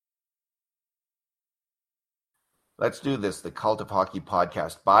Let's do this. The Cult of Hockey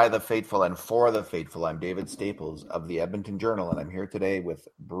podcast by the faithful and for the faithful. I'm David Staples of the Edmonton Journal, and I'm here today with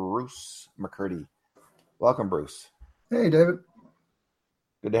Bruce McCurdy. Welcome, Bruce. Hey, David.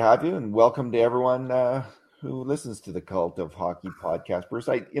 Good to have you, and welcome to everyone who listens to the Cult of Hockey podcast. Bruce,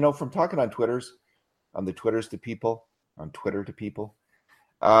 from talking on Twitter to people,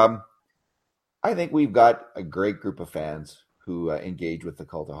 I think we've got a great group of fans who engage with the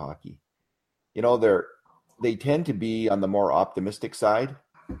Cult of Hockey. They tend to be on the more optimistic side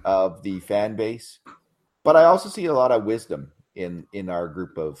of the fan base, but I also see a lot of wisdom in our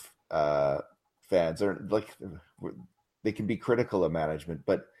group of fans. They can be critical of management,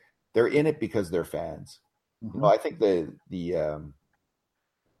 but they're in it because they're fans. Mm-hmm. I think the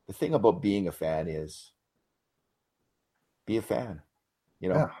thing about being a fan is be a fan.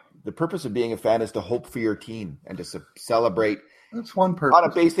 The purpose of being a fan is to hope for your team and to celebrate. That's one purpose. On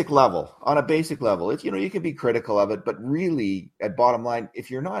a basic level, it's, you can be critical of it, but really at bottom line, if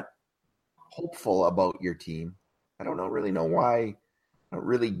you're not hopeful about your team, I don't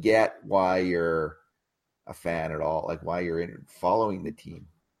really get why you're a fan at all, like why you're following the team.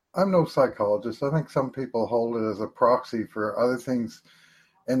 I'm no psychologist. I think some people hold it as a proxy for other things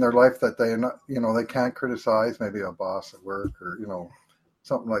in their life that they not, they can't criticize, maybe a boss at work or,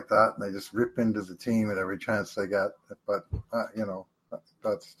 something like that, and they just rip into the team at every chance they get. But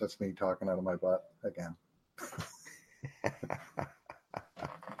that's me talking out of my butt again.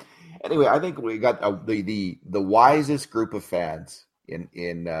 Anyway, I think we got the wisest group of fans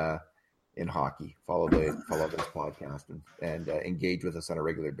in hockey. Follow this podcast and engage with us on a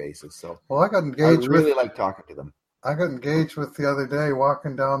regular basis. So, I got engaged. I really like talking to them. I got engaged with the other day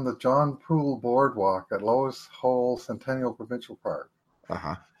walking down the John Poole Boardwalk at Lois Hole Centennial Provincial Park.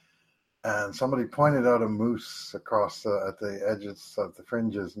 Uh-huh. And somebody pointed out a moose across at the edges of the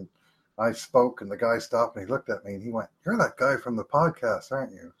fringes, and I spoke, and the guy stopped and he looked at me and he went, "You're that guy from the podcast,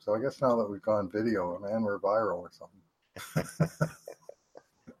 aren't you?" So I guess now that we've gone video, man, we're viral or something.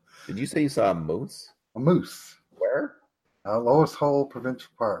 Did you say you saw a moose? A moose. Where? Lois Hole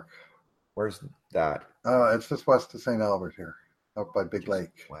Provincial Park. Where's that? It's just west of St. Albert here, up by Big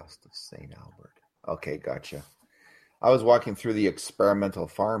Lake. West of St. Albert. Okay, gotcha. I was walking through the experimental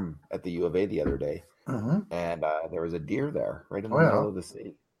farm at the U of A the other day, and there was a deer there right in the middle of the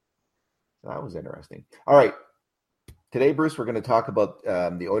city. So that was interesting. All right. Today, Bruce, we're going to talk about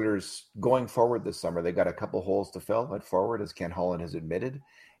the Oilers going forward this summer. They got a couple holes to fill at forward, as Ken Holland has admitted.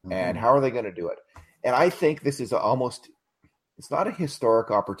 Mm-hmm. And how are they going to do it? And I think this is it's not a historic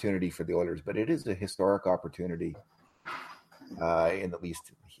opportunity for the Oilers, but it is a historic opportunity in at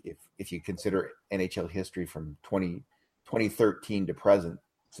least if you consider NHL history from 2013 to present,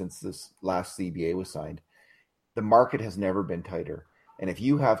 since this last CBA was signed. The market has never been tighter. And if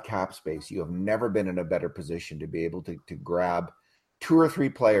you have cap space, you have never been in a better position to be able to grab two or three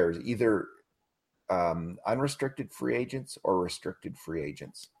players, either unrestricted free agents or restricted free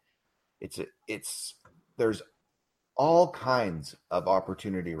agents. There's all kinds of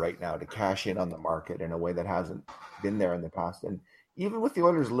opportunity right now to cash in on the market in a way that hasn't been there in the past. And even with the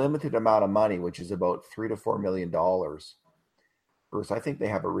Oilers' limited amount of money, which is about $3 to $4 million, Bruce, I think they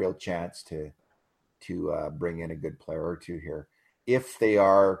have a real chance to bring in a good player or two here if they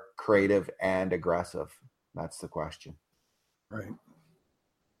are creative and aggressive. That's the question. Right.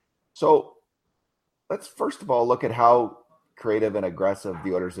 So let's first of all look at how creative and aggressive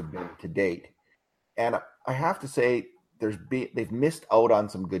the Oilers have been to date. And I have to say they've missed out on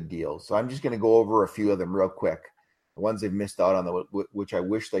some good deals. So I'm just going to go over a few of them real quick. The ones they've missed out on, which I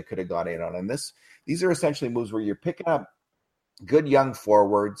wish they could have got in on. And these are essentially moves where you're picking up good young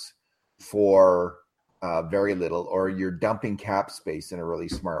forwards for very little, or you're dumping cap space in a really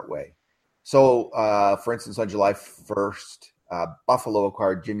smart way. So, for instance, on July 1st, Buffalo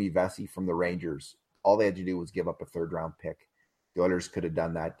acquired Jimmy Vesey from the Rangers. All they had to do was give up a third-round pick. The Oilers could have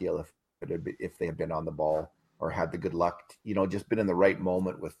done that deal if they had been on the ball or had the good luck, just been in the right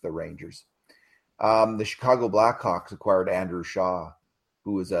moment with the Rangers. The Chicago Blackhawks acquired Andrew Shaw,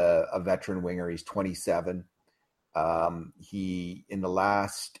 who is a veteran winger. He's 27. He, in the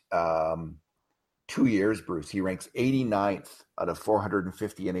last 2 years, Bruce, he ranks 89th out of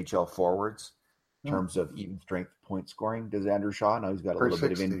 450 NHL forwards in terms of even strength point scoring. Does Andrew Shaw? Now he's got a little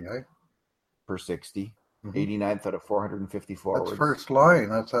bit of injury. Right? Per 60. 89th out of 450 forwards. That's first line.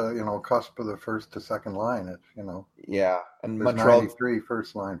 That's a cusp of the first to second line. Yeah, and there's Montreal 93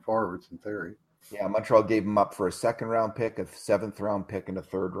 first line forwards in theory. Yeah, Montreal gave him up for a second round pick, a seventh round pick, and a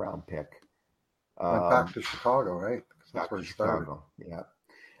third round pick. Went back to Chicago, right? That's where he started.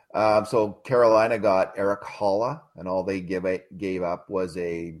 Yeah. So Carolina got Eric Holla, and all they gave up was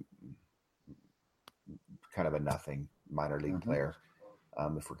a kind of a nothing minor league player,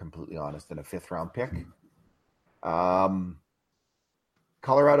 if we're completely honest, and a 5th-round pick.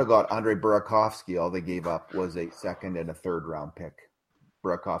 Colorado got Andre Burakovsky. All they gave up was a 2nd and a 3rd-round pick.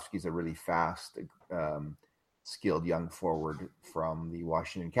 Burakovsky's a really fast, skilled young forward from the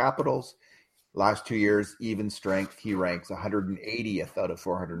Washington Capitals. Last 2 years, even strength, he ranks 180th out of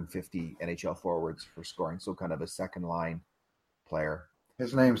 450 NHL forwards for scoring, so kind of a second-line player.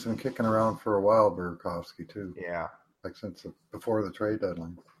 His name's been kicking around for a while, Burakovsky, too. Yeah. Like since before the trade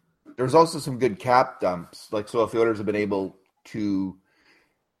deadline. There's also some good cap dumps. Like, so if the Oilers have been able to,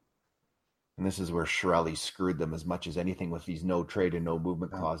 and this is where Chiarelli screwed them as much as anything with these no trade and no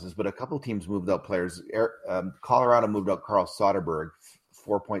movement clauses, but a couple teams moved out players. Colorado moved out Carl Soderberg,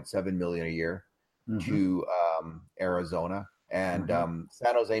 $4.7 million a year to Arizona. And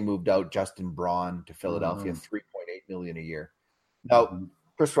San Jose moved out Justin Braun to Philadelphia, $3.8 million a year. Now,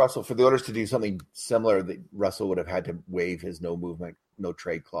 Chris Russell, for the Oilers to do something similar, that Russell would have had to waive his no movement, no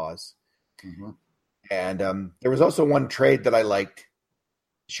trade clause. And there was also one trade that I liked.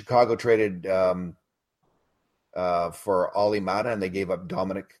 Chicago traded for Olli Mata, and they gave up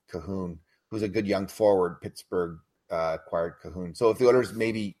Dominic Cahoon, who's a good young forward. Pittsburgh acquired Cahoon. So if the Oilers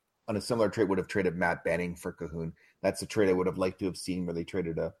maybe on a similar trade would have traded Matt Benning for Cahoon, that's a trade I would have liked to have seen, where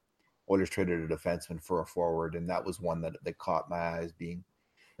Oilers traded a defenseman for a forward, and that was one that caught my eye as being.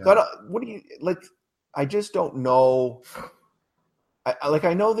 So what do you like? I just don't know.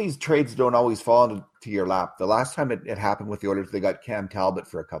 I know these trades don't always fall into your lap. The last time it happened with the Oilers, they got Cam Talbot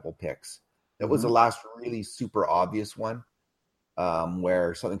for a couple picks. That was the last really super obvious one,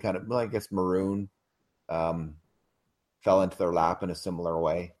 where something kind of, I guess, maroon fell into their lap in a similar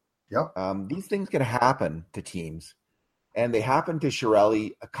way. Yep. These things can happen to teams, and they happened to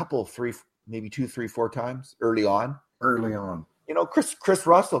Chiarelli a couple, 3, maybe 2, 3, 4 times early on. You know, Chris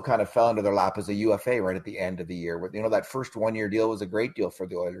Russell kind of fell into their lap as a UFA right at the end of the year. You know, that first 1-year deal was a great deal for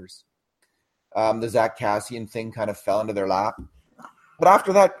the Oilers. The Zach Kassian thing kind of fell into their lap. But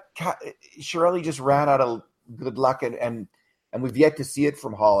after that, Chiarelli just ran out of good luck, and we've yet to see it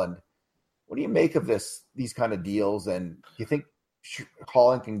from Holland. What do you make of these kind of deals, and do you think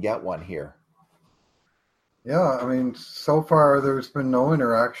Holland can get one here? Yeah, I mean, so far there's been no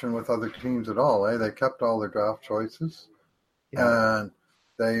interaction with other teams at all. They kept all their draft choices. And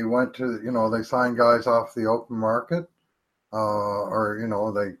they went to, they signed guys off the open market,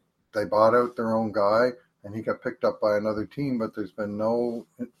 or, they bought out their own guy and he got picked up by another team, but there's been no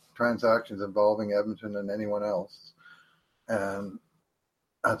transactions involving Edmonton and anyone else. And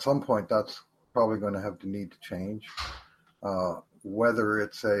at some point, that's probably going to have to need to change. Whether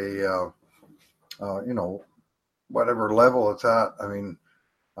it's whatever level it's at. I mean,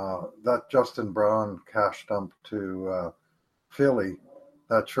 that Justin Braun cash dump to Philly,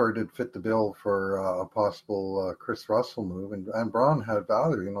 that sure did fit the bill for a possible Chris Russell move. And Braun had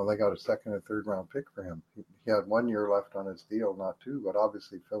value. They got a 2nd and 3rd round pick for him. He had 1 year left on his deal, not 2, but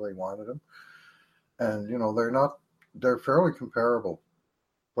obviously Philly wanted him. And, they're fairly comparable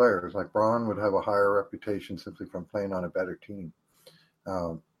players. Like Braun would have a higher reputation simply from playing on a better team,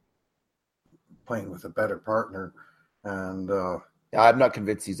 playing with a better partner. And I'm not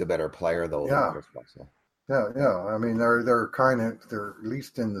convinced he's a better player, though, than Chris Russell. Yeah. I mean, they're at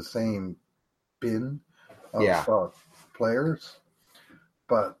least in the same bin of players,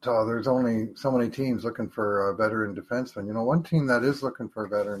 but there's only so many teams looking for a veteran defenseman. One team that is looking for a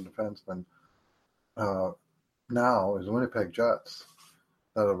veteran defenseman now is Winnipeg Jets,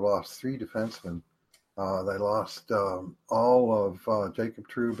 that have lost 3 defensemen. They lost all of Jacob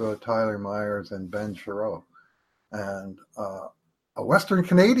Trouba, Tyler Myers, and Ben Chiarot, and a Western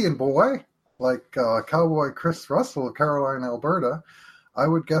Canadian boy like Cowboy Chris Russell of Caroline, Alberta. I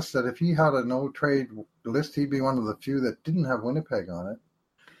would guess that if he had a no-trade list, he'd be one of the few that didn't have Winnipeg on it.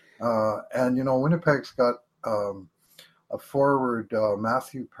 And Winnipeg's got a forward,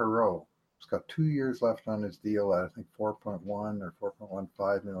 Matthew Perreault. He's got 2 years left on his deal at, I think, 4.1 or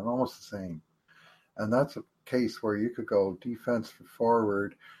 4.15 million, almost the same. And that's a case where you could go defense for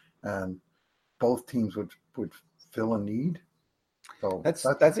forward, and both teams would fill a need. So that's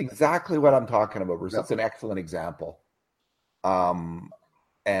exactly what I'm talking about, Bruce. That's an excellent example. Good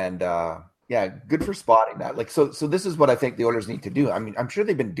for spotting that. Like, so this is what I think the Oilers need to do. I mean, I'm sure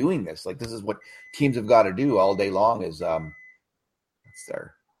they've been doing this. Like, this is what teams have got to do all day long. What is that?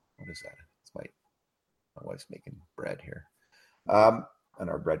 It's my wife's making bread here, and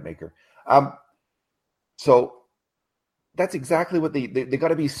our bread maker. So that's exactly what they got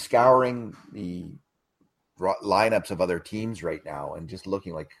to be scouring the lineups of other teams right now and just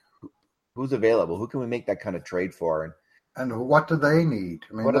looking like who's available, who can we make that kind of trade for, and And what do they need?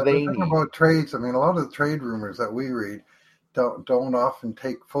 I mean, What do the they thing need? about trades, I mean, a lot of the trade rumors that we read don't often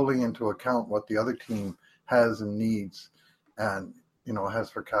take fully into account what the other team has and needs, and has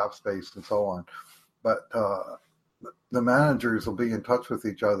for cap space and so on. But the managers will be in touch with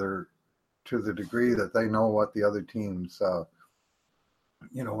each other to the degree that they know what the other teams,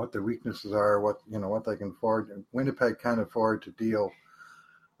 what their weaknesses are, what they can afford. Winnipeg can't afford to deal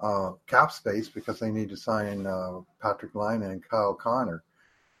cap space because they need to sign Patrick Laine and Kyle Connor.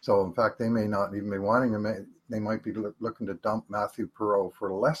 So, in fact, they may not even be wanting him. They might be looking to dump Matthew Perreault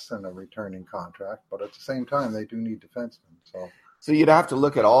for less than a returning contract, but at the same time, they do need defensemen. So you'd have to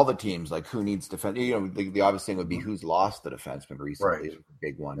look at all the teams, like who needs defense. The obvious thing would be who's lost the defenseman recently. Right. The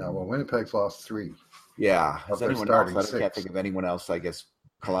big one. Yeah, well, Winnipeg's lost 3. Yeah. Has anyone else? I 6. can't think of anyone else. I guess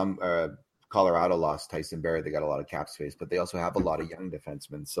Colorado lost Tyson Barrie. They got a lot of cap space, but they also have a lot of young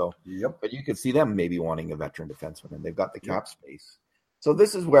defensemen. So, yep. But you could see them maybe wanting a veteran defenseman, and they've got the cap space. So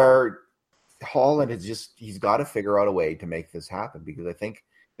this is where Holland he's got to figure out a way to make this happen, because I think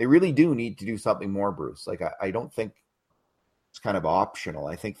they really do need to do something more, Bruce. Like, I don't think it's kind of optional.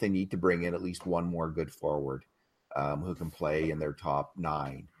 I think they need to bring in at least one more good forward who can play in their top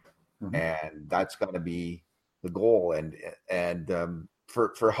 9. Mm-hmm. And that's going to be the goal. And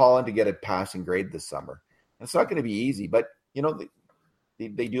for Holland to get a passing grade this summer, it's not going to be easy, but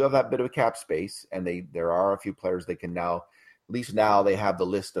they do have that bit of a cap space, and there are a few players they can now. At least now they have the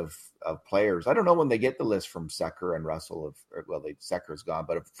list of players. I don't know when they get the list from Secker and Russell. Secker's gone,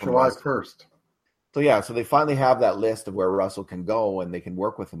 but from July 1st. So they finally have that list of where Russell can go, and they can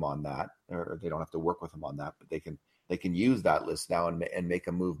work with him on that. Or they don't have to work with him on that, but they can use that list now and make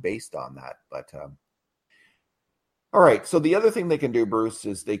a move based on that. But all right. So the other thing they can do, Bruce,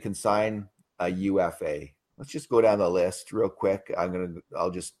 is they can sign a UFA. Let's just go down the list real quick.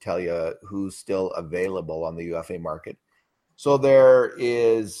 I'll just tell you who's still available on the UFA market. So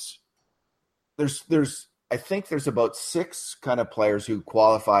there's I think there's about 6 kind of players who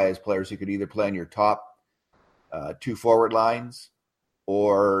qualify as players who could either play on your top 2 forward lines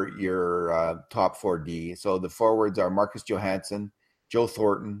or your top 4D. So the forwards are Marcus Johansson, Joe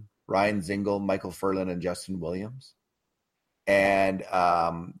Thornton, Ryan Zingle, Michael Ferland, and Justin Williams. And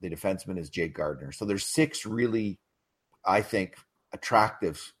the defenseman is Jake Gardner. So there's 6 really, I think,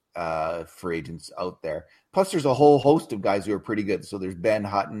 attractive free agents out there. Plus, there's a whole host of guys who are pretty good. So there's Ben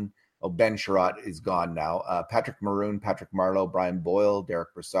Hutton. Ben Sherratt is gone now. Patrick Maroon, Patrick Marleau, Brian Boyle,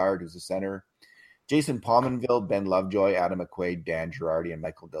 Derek Brassard, who's a center. Jason Pominville, Ben Lovejoy, Adam McQuaid, Dan Girardi, and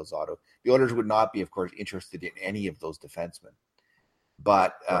Michael Del Zotto. The Oilers would not be, of course, interested in any of those defensemen.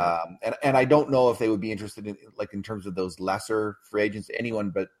 But and I don't know if they would be interested in, like, in terms of those lesser free agents, anyone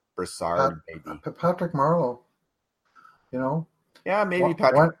but Brassard, maybe. Patrick Marleau, Yeah, maybe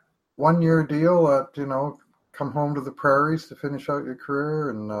Patrick. 1 year deal at, come home to the prairies to finish out your career,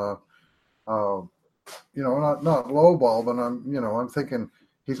 and not lowball, but I'm thinking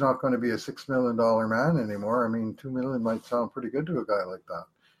he's not going to be a $6 million man anymore. I mean, $2 million might sound pretty good to a guy like that.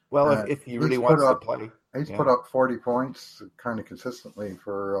 Well, if he really wants to play, he's put up 40 points kind of consistently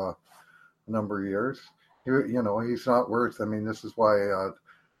for a number of years. He's not worth. I mean, this is why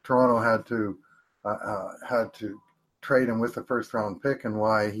Toronto had to trade him with the first round pick, and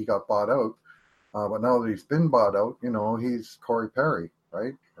why he got bought out. But now that he's been bought out, he's Corey Perry,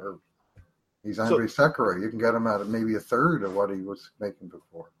 right? Or he's Andre Sekera. You can get him at maybe a third of what he was making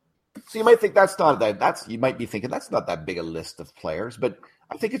before. So you might think you might be thinking that's not that big a list of players, but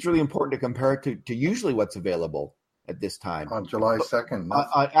I think it's really important to compare it to usually what's available at this time. On July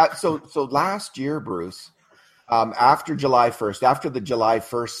 2nd. So last year, Bruce, after July 1st, after the July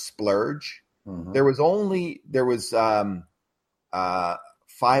 1st splurge, mm-hmm. there was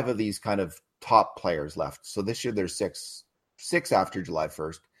 5 of these kind of top players left. So this year there's six after July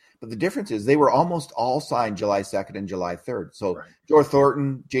 1st. But the difference is they were almost all signed July 2nd and July 3rd. So right. Joe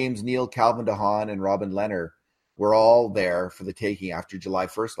Thornton, James Neal, Calvin DeHaan, and Robin Lehner were all there for the taking after July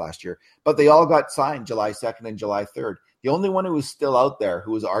 1st last year. But they all got signed July 2nd and July 3rd. The only one who was still out there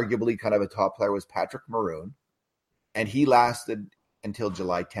who was arguably kind of a top player was Patrick Maroon, and he lasted until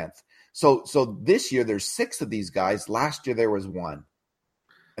July 10th. So this year there's 6 of these guys. Last year there was 1.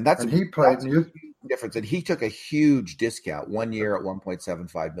 And he played difference. And he took a huge discount 1 year at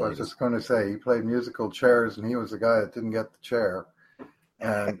 $1.75 million. I was just going to say, he played musical chairs, and he was the guy that didn't get the chair.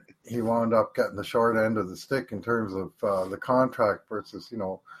 And he wound up getting the short end of the stick in terms of the contract versus,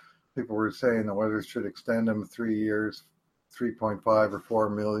 people were saying the Oilers should extend him 3 years, 3.5 or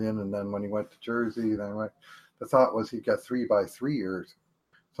 $4 million. And then when he went to Jersey, the thought was he'd get 3 by 3 years,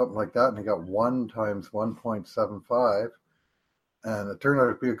 something like that. And he got 1 times 1.75. And it turned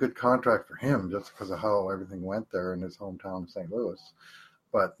out to be a good contract for him just because of how everything went there in his hometown of St. Louis.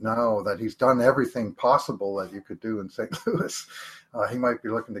 But now that he's done everything possible that you could do in St. Louis, he might be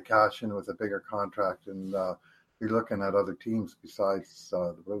looking to cash in with a bigger contract and be looking at other teams besides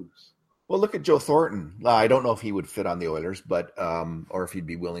the Blues. Well, look at Joe Thornton. I don't know if he would fit on the Oilers, but or if he'd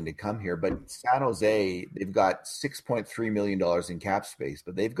be willing to come here. But San Jose, they've got $6.3 million in cap space,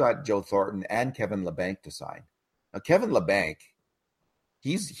 but they've got Joe Thornton and Kevin Labanc to sign. Now, Kevin Labanc,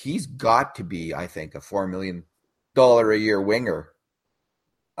 he's got to be, I think, a $4 million a year winger.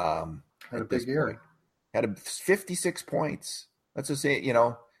 Had a big year. Had 56 points. Let's just say,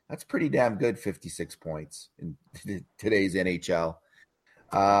 that's pretty damn good, 56 points in today's NHL.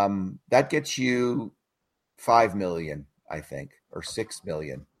 That gets you $5 million, I think, or $6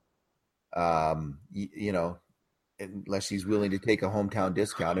 million. Unless he's willing to take a hometown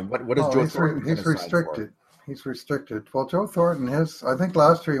discount. And what is Joe Thornton? He's restricted. He's restricted. Well, Joe Thornton, I think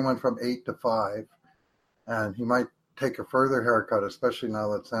last year he went from 8 to 5, and he might take a further haircut, especially now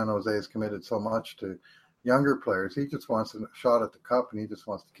that San Jose has committed so much to younger players. He just wants a shot at the cup, and he just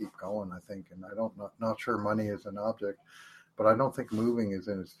wants to keep going, I think. And not sure money is an object. But I don't think moving is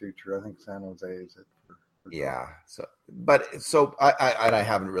in his future. I think San Jose is it. Yeah. So I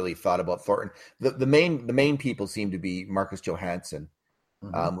haven't really thought about Thornton. The main people seem to be Marcus Johansson,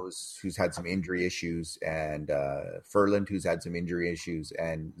 who's had some injury issues, and Ferland, who's had some injury issues,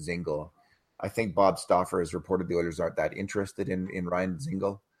 and Zingle. I think Bob Stauffer has reported the Oilers aren't that interested in Ryan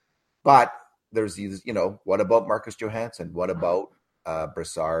Zingle. But there's these, what about Marcus Johansson? What about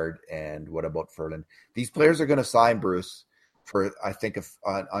Brassard? And what about Ferland? These players are going to sign, Bruce, for, I think,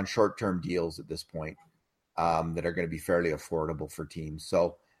 on short-term deals at this point that are going to be fairly affordable for teams.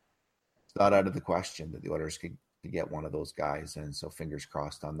 So it's not out of the question that the Oilers could get one of those guys. And so fingers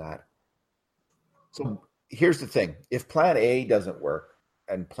crossed on that. So here's the thing. If plan A doesn't work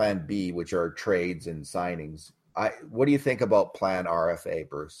and plan B, which are trades and signings, what do you think about plan RFA,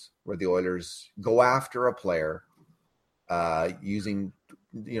 Bruce, where the Oilers go after a player using,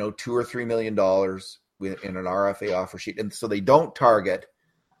 $2 or $3 million in an RFA offer sheet, and so they don't target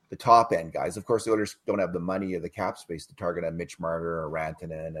the top end guys. Of course, the Oilers don't have the money or the cap space to target a Mitch Marner, a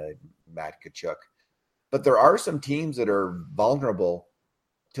Rantanen, a Matt Tkachuk. But there are some teams that are vulnerable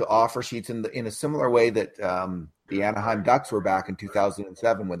to offer sheets in a similar way that the Anaheim Ducks were back in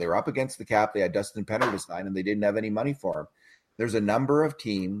 2007 when they were up against the cap. They had Dustin Penner to sign, and they didn't have any money for him. There's a number of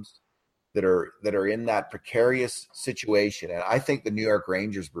teams that are in that precarious situation, and I think the New York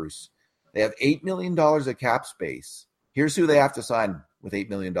Rangers, Bruce, they have $8 million of cap space. Here's who they have to sign with $8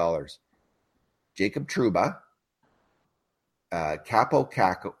 million. Jacob Trouba, Capo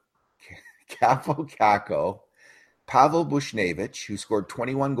Caco, Pavel Buchnevich, who scored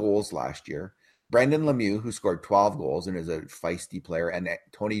 21 goals last year, Brendan Lemieux, who scored 12 goals and is a feisty player, and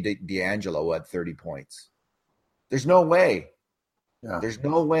Tony DeAngelo, who had 30 points. There's no way. Yeah. There's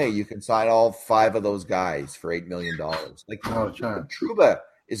no way you can sign all 5 of those guys for $8 million. Trouba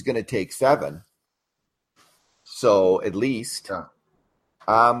is going to take 7. So at least. Yeah.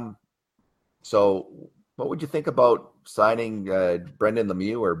 So what would you think about signing Brendan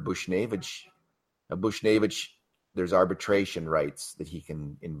Lemieux or Buchnevich? Buchnevich, there's arbitration rights that he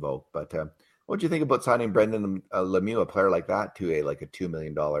can invoke. But what do you think about signing Brendan Lemieux, a player like that, to a $2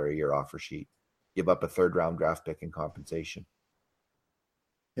 million a year offer sheet? Give up a 3rd-round draft pick in compensation.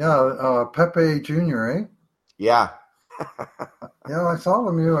 Yeah, Pepe Jr., eh? Yeah. Yeah, I saw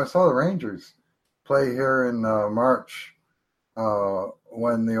Lemieux. I saw the Rangers play here in March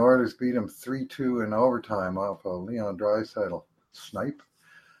when the Oilers beat him 3-2 in overtime off of Leon Draisaitl snipe.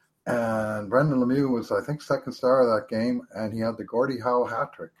 And Brendan Lemieux was, I think, second star of that game, and he had the Gordie Howe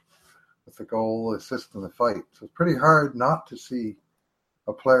hat trick with the goal, assist, and the fight. So it's pretty hard not to see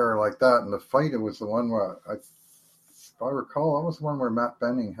a player like that. And the fight, it was the one where, if I recall, that was the one where Matt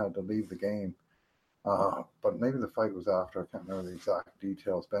Benning had to leave the game. But maybe the fight was after. I can't remember the exact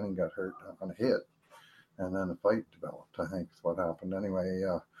details. Benning got hurt on a hit, and then the fight developed, I think is what happened. Anyway,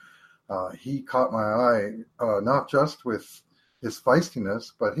 he caught my eye, not just with his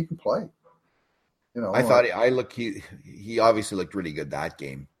feistiness, but he can play. I thought he obviously looked really good that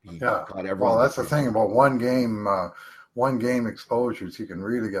game. He got everyone. Well, that's the thing about one game exposures. You can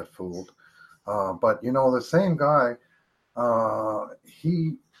really get fooled. But the same guy,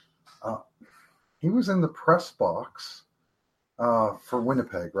 he was in the press box for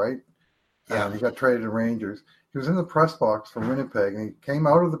Winnipeg, right? Yeah. And he got traded to Rangers. He was in the press box for Winnipeg, and he came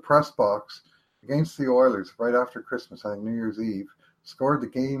out of the press box against the Oilers right after Christmas, I think New Year's Eve, scored the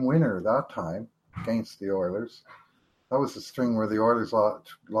game winner that time against the Oilers. That was the string where the Oilers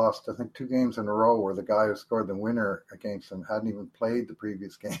lost, I think, 2 games in a row, where the guy who scored the winner against them hadn't even played the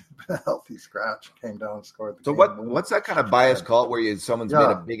previous game, been a healthy scratch, came down and scored the So game winner. what's that kind of bias called, where someone's made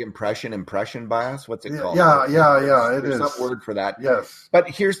a big impression bias? What's it called? Yeah. There's some word for that. Yes. But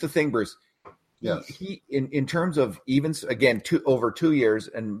here's the thing, Bruce. Yes. He in terms of evens, again, over 2 years,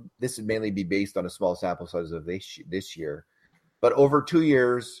 and this would mainly be based on a small sample size of this year, but over 2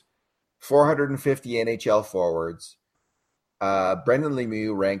 years, 450 NHL forwards. Brendan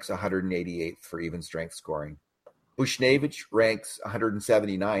Lemieux ranks 188th for even strength scoring. Buchnevich ranks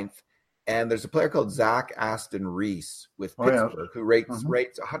 179th. And there's a player called Zach Aston Reese with Pittsburgh who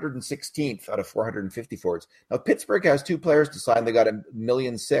rates 116th out of 450 forwards. Now, Pittsburgh has 2 players to sign. They got $1.6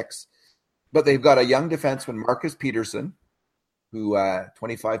 million. But they've got a young defenseman, Marcus Peterson, who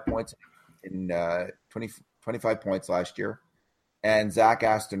 25 points in 25 points last year, and Zach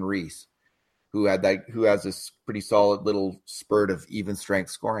Aston Reese, who has this pretty solid little spurt of even strength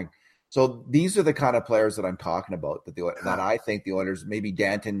scoring. So these are the kind of players that I'm talking about that I think the Oilers, maybe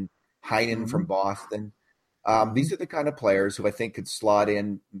Danton Heinen from Boston. These are the kind of players who I think could slot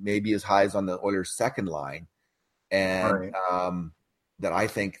in maybe as high as on the Oilers' second line, and that I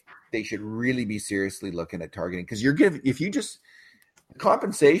think they should really be seriously looking at targeting, because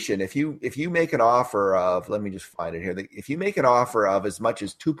compensation. If you make an offer of, let me just find it here. If you make an offer of as much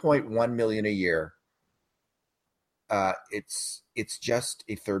as $2.1 million a year, it's just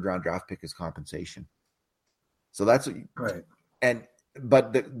a third round draft pick as compensation. So that's right.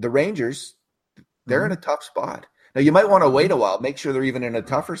 But the Rangers, they're in a tough spot. Now you might want to wait a while, make sure they're even in a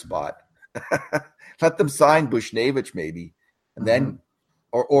tougher spot. Let them sign Buchnevich maybe, and then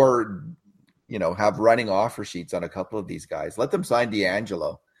or have running offer sheets on a couple of these guys. Let them sign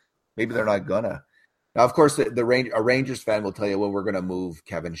DeAngelo. Maybe they're not gonna. Now, of course, a Rangers fan will tell you, well, we're going to move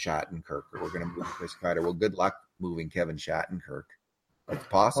Kevin Shattenkirk, or we're going to move Chris Kreider. Well, good luck moving Kevin Shattenkirk. It's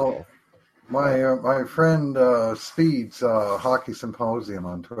possible. My friend Speed's Hockey Symposium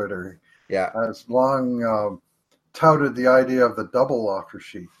on Twitter has long touted the idea of the double offer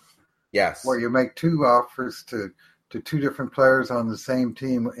sheet. Yes. Where you make 2 offers to 2 different players on the same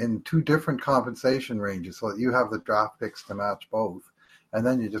team in 2 different compensation ranges, so that you have the draft picks to match both. And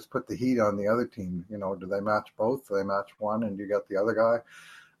then you just put the heat on the other team. Do they match both? Do they match one and you get the other guy?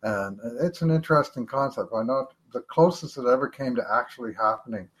 And it's an interesting concept. I know the closest it ever came to actually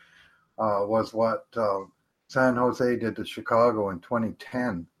happening was what San Jose did to Chicago in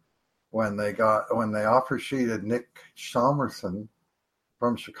 2010 when they offer sheeted Nick Somerson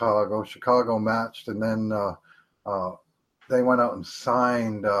from Chicago. Chicago matched, and then they went out and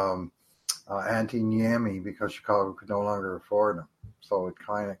signed Antti Niemi because Chicago could no longer afford him. So it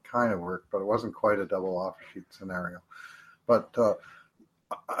kind of worked, but it wasn't quite a double offer sheet scenario. But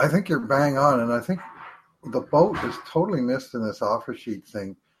I think you're bang on, and I think the boat is totally missed in this offer sheet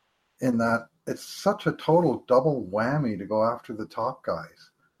thing, in that it's such a total double whammy to go after the top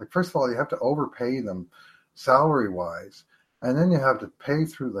guys. Like, first of all, you have to overpay them salary-wise, and then you have to pay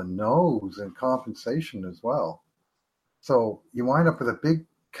through the nose in compensation as well. So you wind up with a big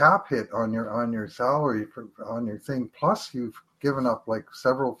cap hit on your salary on your thing. Plus, you've given up like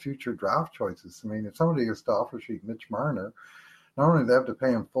several future draft choices. I mean, if somebody is to offer sheet Mitch Marner, not only do they have to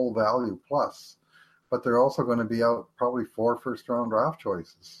pay him full value plus, but they're also going to be out probably 4 first-round draft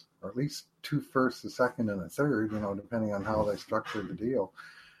choices, or at least 2 firsts, a second, and a third. Depending on how they structured the deal.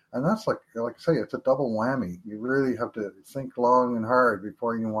 And that's like I say, it's a double whammy. You really have to think long and hard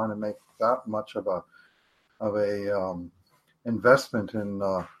before you want to make that much of a investment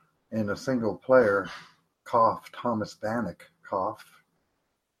in a single player. Cough, Thomas Vanek. Cough.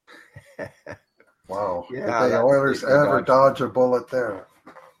 Wow. Yeah, did the Oilers ever dodge a bullet there?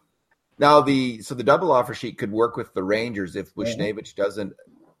 Now the double offer sheet could work with the Rangers if Buchnevich doesn't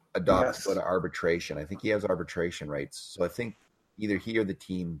adopt to go to arbitration. I think he has arbitration rights, so I think either he or the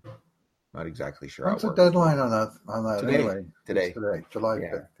team. Not exactly sure. What's the deadline on that? Today. Anyway? Today, July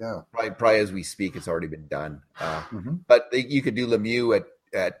 5th. Yeah. Probably as we speak, it's already been done. But you could do Lemieux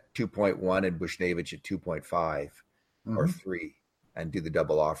at 2.1 and Buchnevich at 2.5 or 3, and do the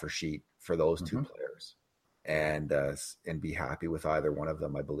double offer sheet for those 2 players, and be happy with either one of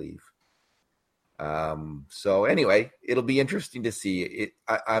them, I believe. So anyway, it'll be interesting to see it.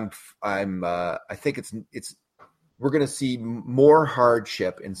 I think it's. We're going to see more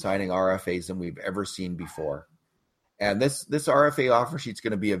hardship in signing RFAs than we've ever seen before, and this RFA offer sheet is going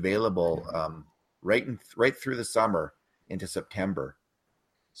to be available right through the summer into September.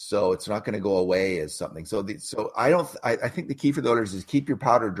 So it's not going to go away as something. So I think the key for the Oilers is keep your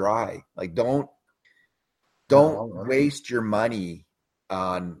powder dry. Like don't waste your money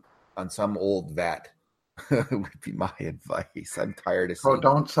on some old vet. would be my advice. I'm tired of So seeing.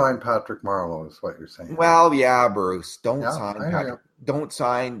 don't sign Patrick Marleau, is what you're saying. Well, yeah, Bruce, don't Yeah, sign I hear you. Patrick. Don't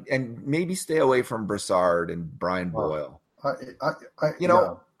sign, and maybe stay away from Brassard and Brian Well, Boyle. I, You yeah.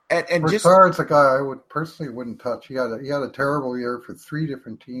 know, and just Broussard's a guy I would personally wouldn't touch. He had a terrible year for three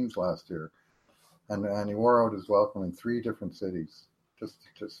different teams last year, and he wore out his welcome in three different cities.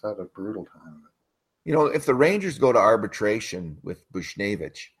 Just had a brutal time. if the Rangers go to arbitration with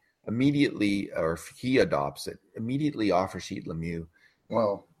Bushnevich, immediately, or if he adopts it, immediately offer sheet Lemieux.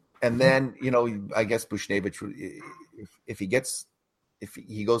 Well, And then, I guess Bushnevich, if he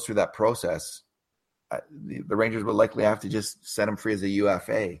goes through that process, the Rangers will likely have to just set him free as a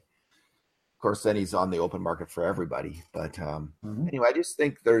UFA. Of course, then he's on the open market for everybody. But anyway, I just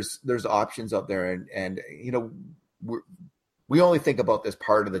think there's options out there, and we only think about this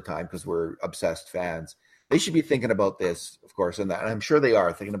part of the time because we're obsessed fans. They should be thinking about this, of course, and I'm sure they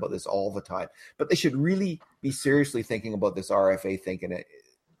are thinking about this all the time. But they should really be seriously thinking about this RFA, thinking,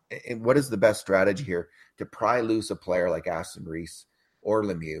 and what is the best strategy here to pry loose a player like Aston Reese or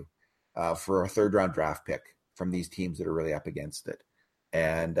Lemieux for a third-round draft pick from these teams that are really up against it.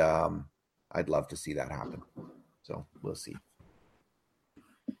 And I'd love to see that happen. So we'll see.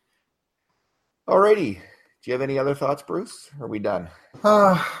 Alrighty. Do you have any other thoughts, Bruce? Or are we done?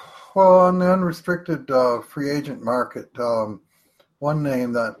 Well, on the unrestricted free agent market, one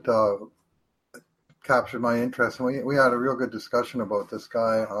name that captured my interest, and we had a real good discussion about this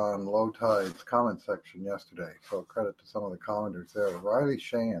guy on Low Tide's comment section yesterday. So credit to some of the commenters there. Riley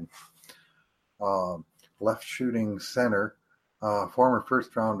Sheahan, left shooting center, former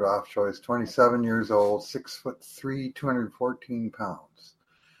first round draft choice, 27 years old, 6'3", 214 pounds.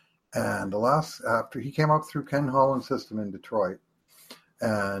 And after he came up through Ken Holland's system in Detroit,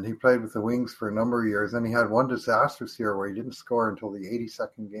 and he played with the Wings for a number of years. Then he had one disastrous year where he didn't score until the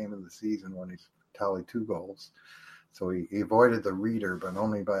 82nd game of the season when he tallied 2 goals. So he avoided the reader, but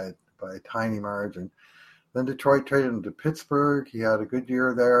only by a tiny margin. Then Detroit traded him to Pittsburgh. He had a good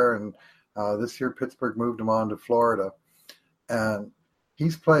year there, and this year Pittsburgh moved him on to Florida. And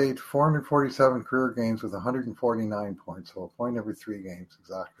he's played 447 career games with 149 points, so a point every 3 games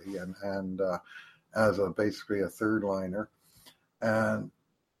exactly, and as basically a third liner. And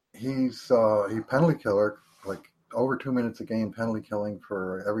he's he penalty killer, like over 2 minutes a game penalty killing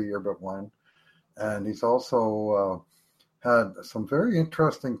for every year but one. And he's also had some very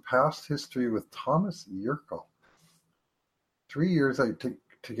interesting past history with Thomas Jurco. 3 years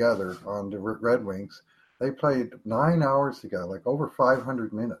together on the Red Wings. They played 9 hours together, like over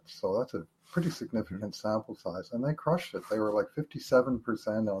 500 minutes. So that's a pretty significant sample size. And they crushed it. They were like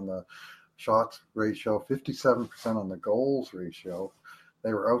 57% on the shots ratio, 57% on the goals ratio.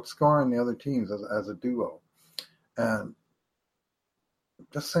 They were outscoring the other teams as a duo. And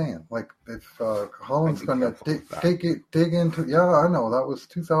just saying, like, if Holland's going to dig into, I know that was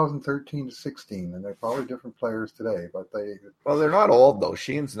 2013 to 16, and they're probably different players today, but they're not old though.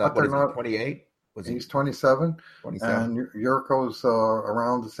 Sheehan's not. What is he? 28. He's 27, 27, and Jurko's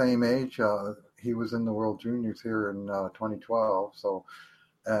around the same age. He was in the World Juniors here in 2012. So,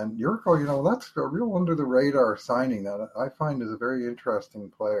 and Jurko, that's a real under the radar signing that I find is a very interesting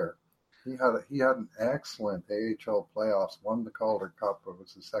player. He had an excellent AHL playoffs, won the Calder Cup, but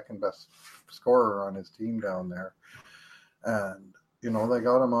was the second best scorer on his team down there. And they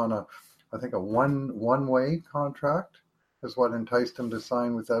got him on I think a one-way contract is what enticed him to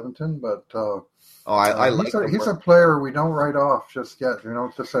sign with Edmonton. But I like he's a player we don't write off just yet.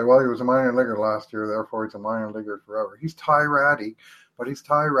 Just say, well, he was a minor leaguer last year, therefore he's a minor leaguer forever. He's Ty Ratty, but he's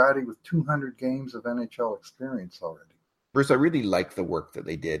Ty Ratty with 200 games of NHL experience already. Bruce, I really like the work that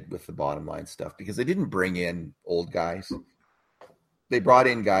they did with the bottom line stuff because they didn't bring in old guys. They brought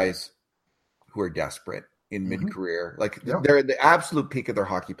in guys who are desperate in mid-career. Like they're at the absolute peak of their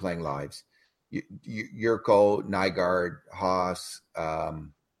hockey playing lives. Jurko, Nygaard, Haas, there's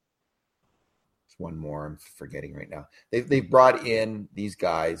one more I'm forgetting right now. They've brought in these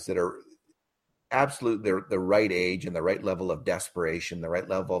guys that are absolute, they're the right age and the right level of desperation, the right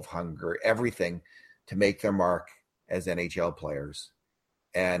level of hunger, everything to make their mark as NHL players.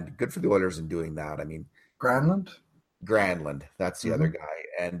 And good for the Oilers in doing that. I mean, Granlund, that's the other guy.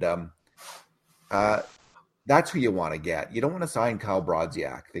 And that's who you want to get. You don't want to sign Kyle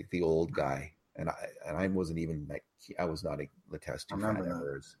Brodziak, the old guy. And I wasn't even like, I was not a Letestu fan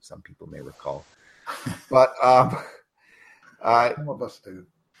ever, as some people may recall. But some of us do.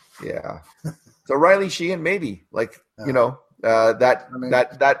 Yeah. So Riley Sheahan, maybe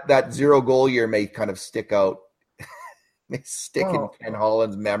that 0 goal year may kind of stick out, may stick in Ken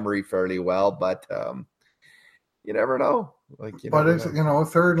Holland's memory fairly well, but you never know. It's a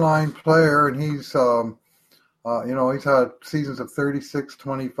third line player, and he's He's had seasons of 36,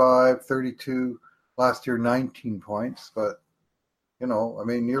 25, 32. Last year, 19 points. But, you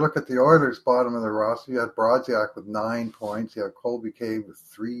look at the Oilers' bottom of the roster. You had Brodziak with 9 points. You had Colby Cave with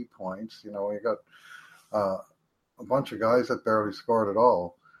 3 points. You got a bunch of guys that barely scored at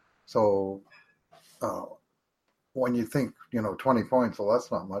all. So when you think, 20 points, well,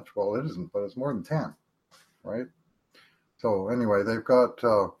 that's not much. Well, it isn't, but it's more than 10, right? So anyway, they've got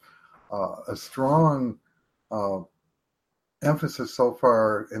a strong emphasis so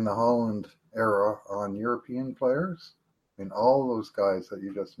far in the Holland era on European players. I mean, all those guys that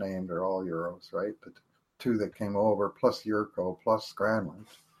you just named are all Euros, right? The 2 that came over, plus Yurko, plus Granlund.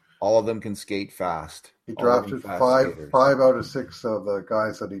 All of them can skate fast. He drafted five out of 6 of the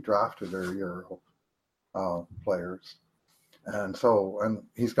guys that he drafted are Euro players. And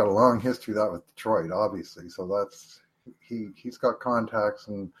he's got a long history of that with Detroit, obviously. So that's he's got contacts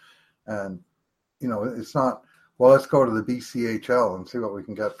and it's not, well, let's go to the BCHL and see what we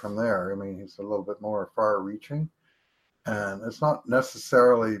can get from there. I mean, he's a little bit more far-reaching, and it's not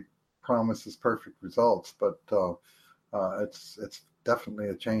necessarily promises perfect results, but it's definitely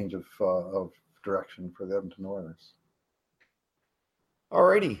a change of direction for the Edmonton Oilers.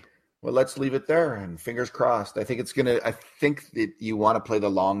 Alrighty. Well, let's leave it there, and fingers crossed. I think that you want to play the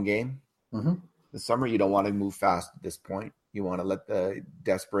long game. Mm-hmm. This summer, you don't want to move fast at this point. You want to let the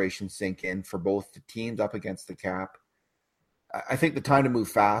desperation sink in for both the teams up against the cap. I think the time to move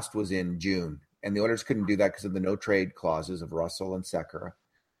fast was in June, and the Oilers couldn't do that because of the no-trade clauses of Russell and Sekera,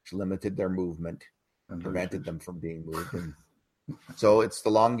 which limited their movement, prevented them from being moved. And so it's the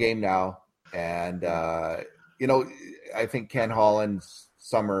long game now. And, I think Ken Holland's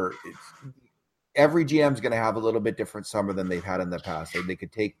summer, every GM's going to have a little bit different summer than they've had in the past. They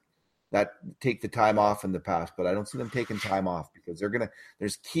could take the time off in the past, but I don't see them taking time off because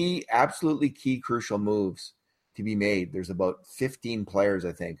there's absolutely key crucial moves to be made. There's about 15 players,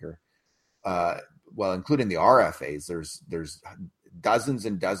 I think, including the RFAs. There's dozens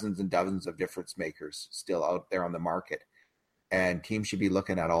and dozens and dozens of difference makers still out there on the market, and teams should be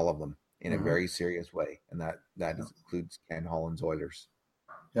looking at all of them in a very serious way, and that includes Ken Holland's Oilers.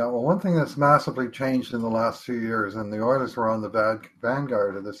 Yeah, well, one thing that's massively changed in the last few years, and the Oilers were on the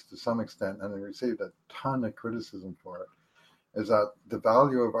vanguard of this to some extent, and they received a ton of criticism for it, is that the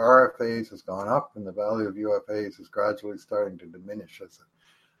value of RFAs has gone up and the value of UFAs is gradually starting to diminish as the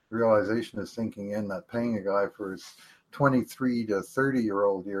realization is sinking in that paying a guy for his 23 to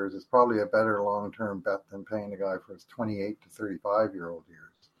 30-year-old years is probably a better long-term bet than paying a guy for his 28 to 35-year-old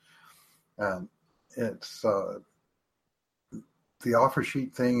years. And it's the offer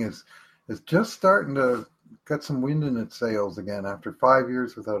sheet thing is just starting to get some wind in its sails again. After 5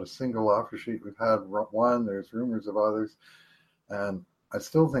 years without a single offer sheet, we've had one, there's rumors of others. And I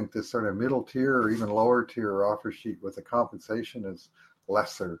still think this sort of middle tier or even lower tier offer sheet with the compensation is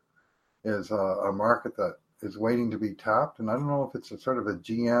lesser is a market that is waiting to be tapped. And I don't know if it's a sort of a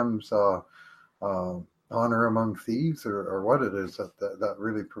GM's honor among thieves or what it is that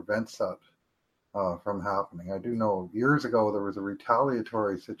really prevents that from happening. I do know years ago there was a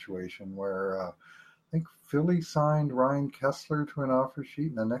retaliatory situation where I think Philly signed Ryan Kessler to an offer sheet,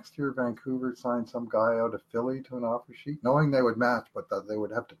 and the next year Vancouver signed some guy out of Philly to an offer sheet, knowing they would match, but that they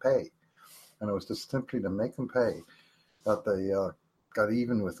would have to pay. And it was just simply to make them pay that they got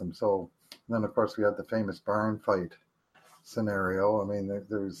even with them. So then, of course, we had the famous barn fight scenario. I mean,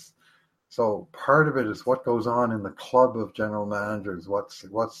 so part of it is what goes on in the club of general managers. What's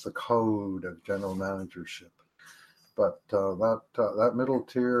the code of general managership? But that middle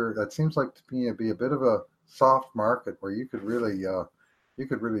tier, that seems like to me to be a bit of a soft market where you could really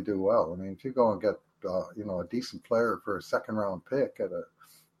do well. I mean, if you go and get a decent player for a second round pick at a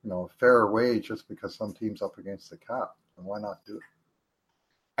fair wage just because some team's up against the cap, then why not do it?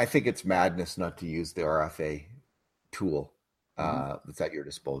 I think it's madness not to use the RFA tool that's at your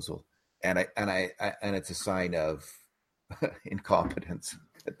disposal. And it's a sign of incompetence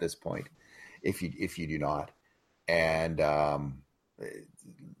at this point if you do not. And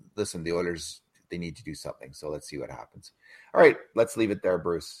listen, the Oilers, they need to do something. So let's see what happens. All right, let's leave it there,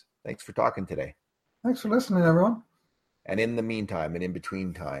 Bruce. Thanks for talking today. Thanks for listening, everyone. And in the meantime and in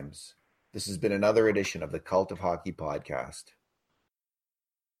between times, this has been another edition of the Cult of Hockey podcast.